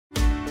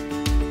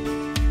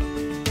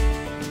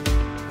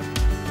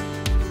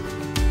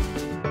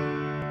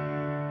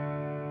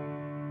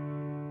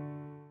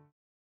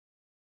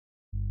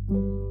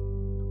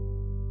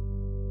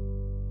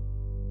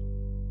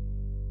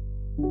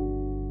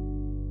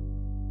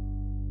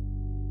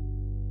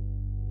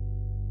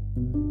I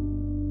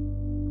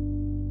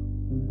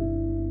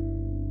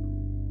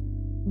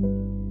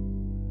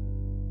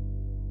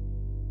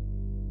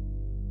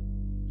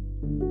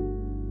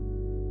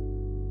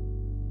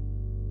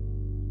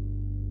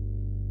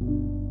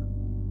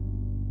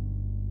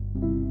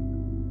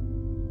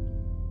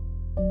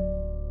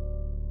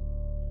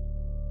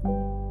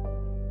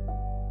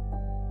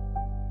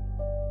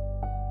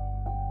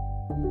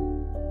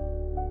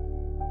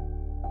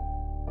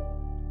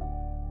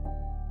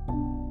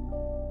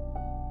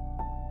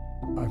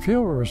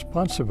feel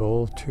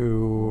responsible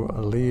to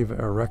leave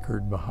a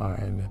record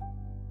behind.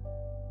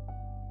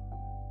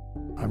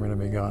 I'm going to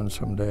be gone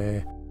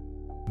someday.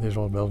 These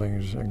old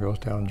buildings and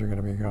ghost towns are going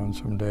to be gone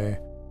someday.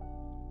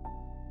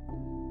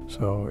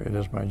 So it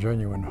is my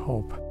genuine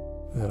hope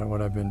that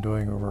what I've been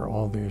doing over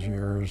all these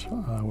years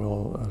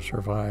will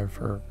survive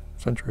for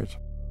centuries.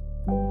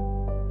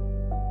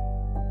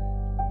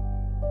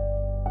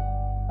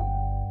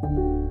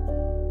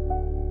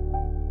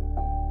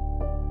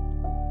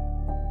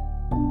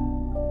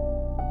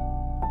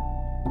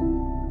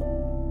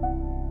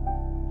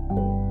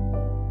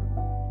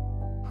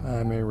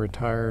 I'm a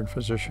retired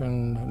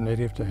physician,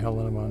 native to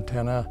Helena,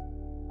 Montana.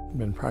 I've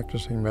been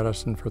practicing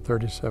medicine for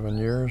 37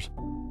 years,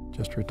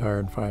 just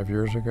retired 5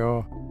 years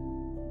ago.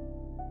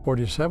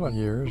 47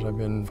 years I've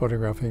been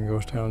photographing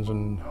ghost towns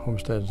and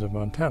homesteads of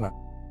Montana.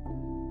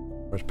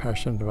 I was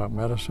passionate about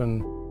medicine,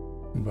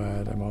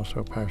 but I'm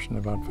also passionate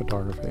about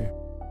photography.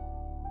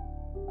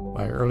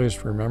 My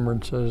earliest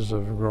remembrances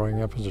of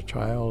growing up as a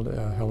child,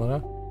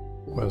 Helena,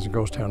 was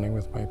ghost hunting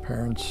with my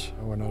parents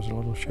when I was a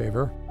little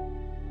shaver.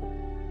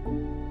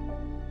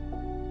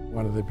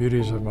 One of the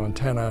beauties of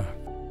Montana,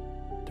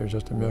 there's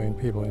just 1 million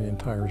people in the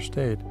entire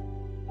state,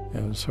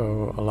 and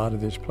so a lot of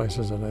these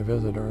places that I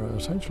visit are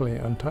essentially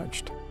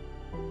untouched.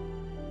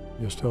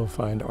 You still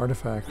find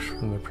artifacts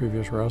from the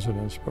previous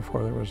residents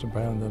before it was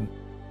abandoned.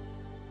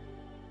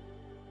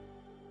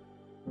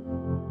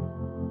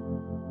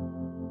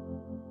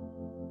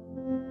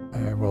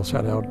 I will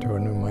set out to a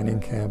new mining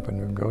camp, a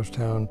new ghost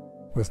town,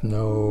 with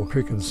no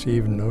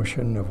preconceived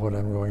notion of what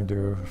I'm going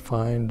to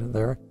find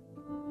there.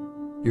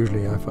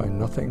 Usually I find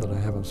nothing that I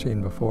haven't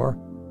seen before,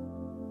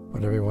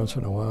 but every once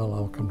in a while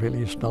I'll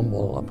completely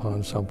stumble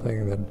upon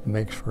something that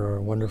makes for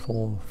a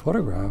wonderful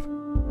photograph.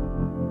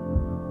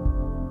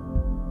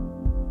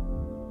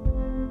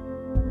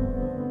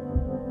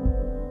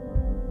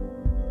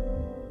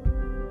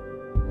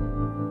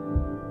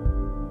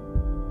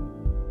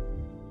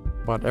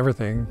 Bought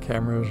everything,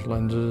 cameras,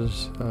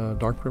 lenses,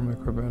 darkroom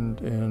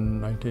equipment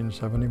in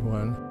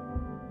 1971.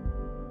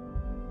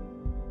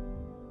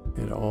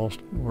 It all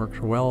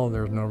works well,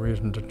 there's no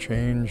reason to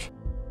change.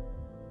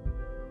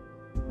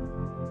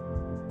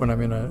 When I'm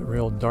in a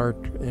real dark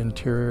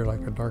interior,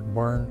 like a dark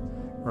barn,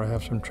 where I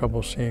have some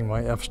trouble seeing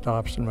my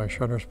f-stops and my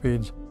shutter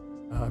speeds,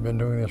 I've been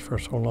doing this for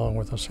so long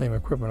with the same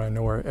equipment, I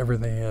know where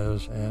everything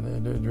is,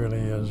 and it really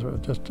is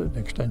just an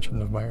extension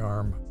of my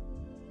arm.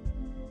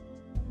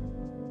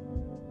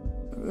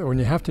 When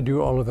you have to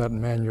do all of that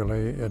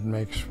manually, it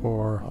makes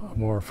for a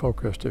more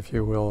focused, if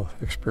you will,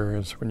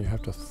 experience when you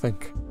have to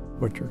think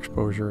what your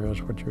exposure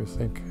is, what you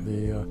think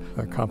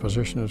the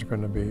composition is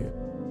going to be.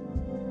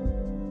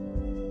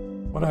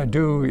 What I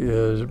do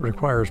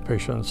requires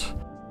patience,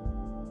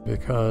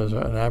 because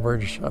an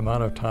average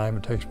amount of time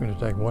it takes me to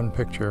take one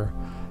picture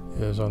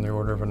is on the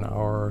order of an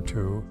hour or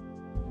two.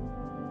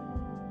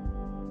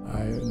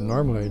 I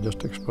normally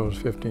just expose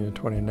 15 to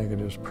 20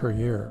 negatives per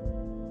year.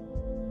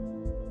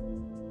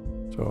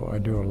 So I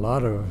do a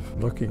lot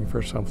of looking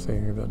for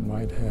something that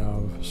might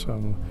have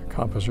some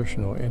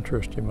compositional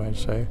interest, you might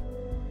say.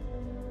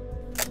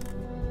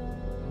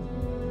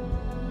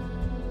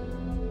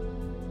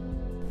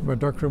 My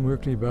darkroom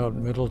weekly about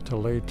middle to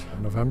late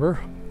November,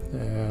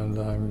 and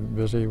I'm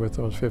busy with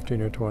those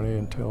 15 or 20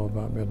 until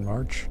about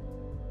mid-March.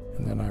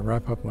 And then I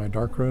wrap up my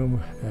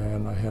darkroom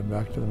and I head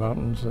back to the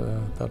mountains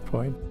at that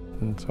point.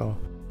 And so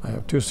I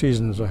have two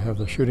seasons. I have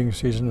the shooting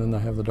season and I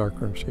have the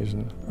darkroom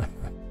season.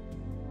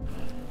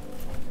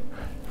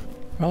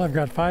 Well, I've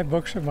got 5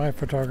 books of my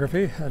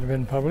photography that have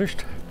been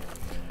published.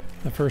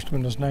 The first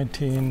one is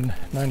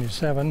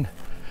 1997.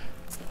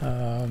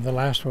 The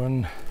last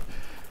one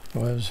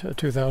was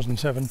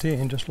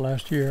 2017, just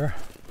last year.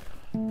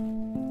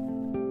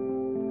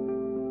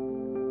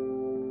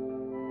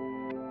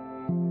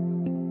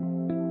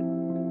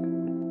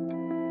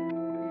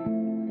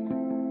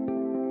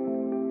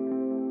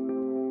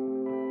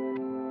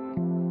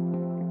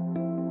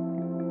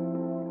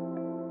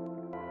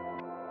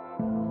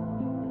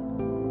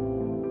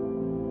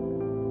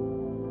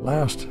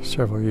 Last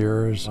several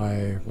years,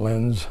 my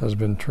lens has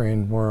been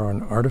trained more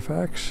on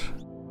artifacts.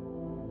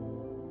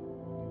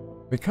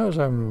 Because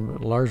I'm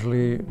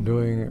largely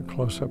doing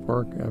close-up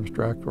work,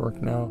 abstract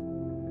work now,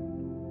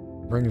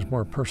 brings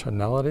more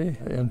personality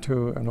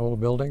into an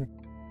old building.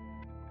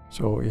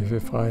 So if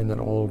you find an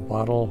old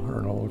bottle or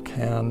an old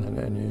can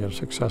and you get a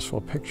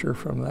successful picture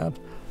from that,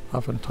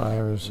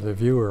 oftentimes the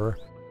viewer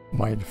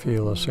might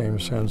feel the same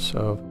sense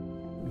of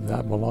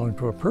that belonged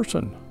to a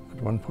person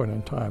at one point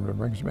in time.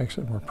 It makes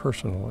it more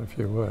personal, if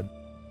you would.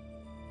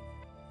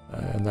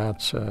 And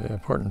that's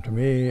important to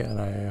me, and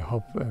I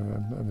hope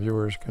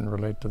viewers can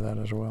relate to that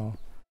as well.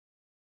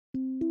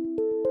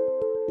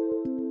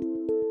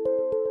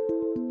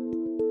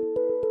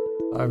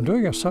 I'm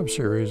doing a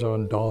sub-series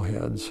on doll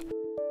heads.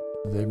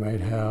 They might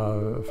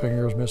have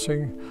fingers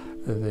missing,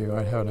 they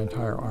might have an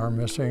entire arm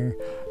missing,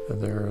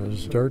 there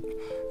is dirt,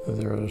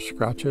 there are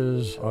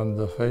scratches on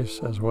the face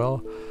as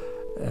well.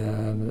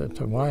 And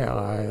to my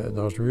eye,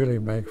 those really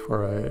make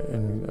for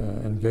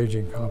an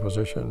engaging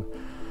composition.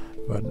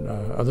 But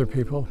other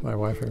people, my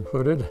wife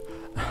included,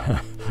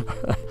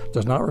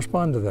 does not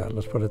respond to that,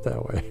 let's put it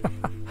that way.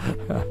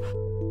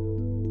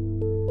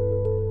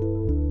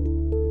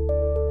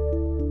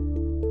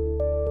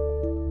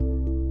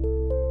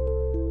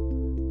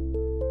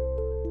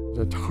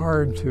 It's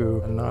hard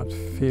to not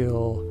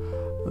feel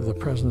the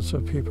presence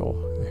of people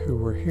who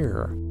were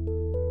here.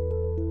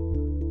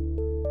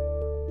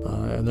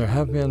 And there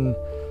have been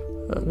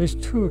at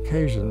least 2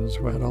 occasions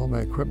when I had all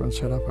my equipment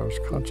set up, I was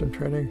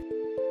concentrating.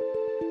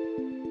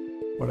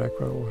 When I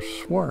was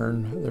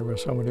sworn, there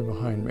was somebody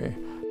behind me.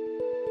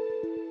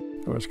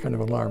 It was kind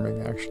of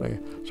alarming, actually.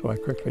 So I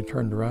quickly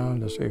turned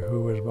around to see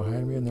who was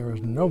behind me, and there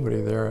was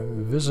nobody there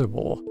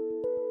visible.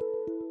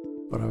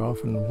 But I've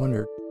often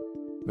wondered,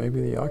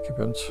 maybe the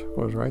occupants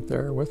was right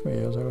there with me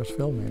as I was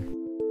filming.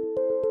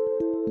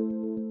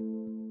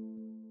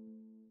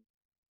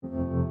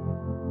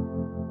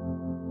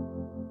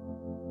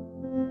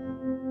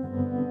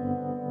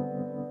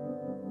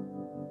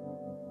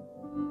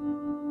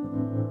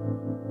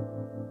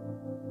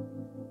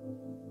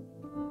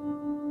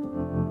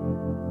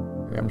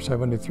 I'm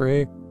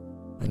 73.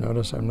 I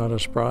notice I'm not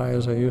as spry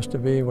as I used to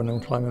be when I'm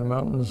climbing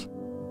mountains.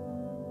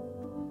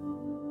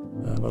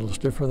 A little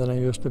stiffer than I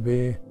used to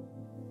be.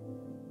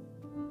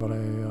 But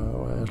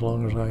as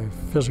long as I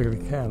physically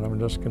can, I'm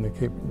just going to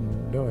keep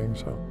doing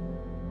so.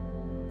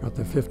 Got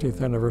the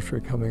 50th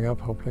anniversary coming up,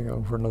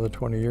 hoping for another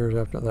 20 years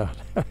after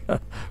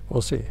that.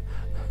 We'll see.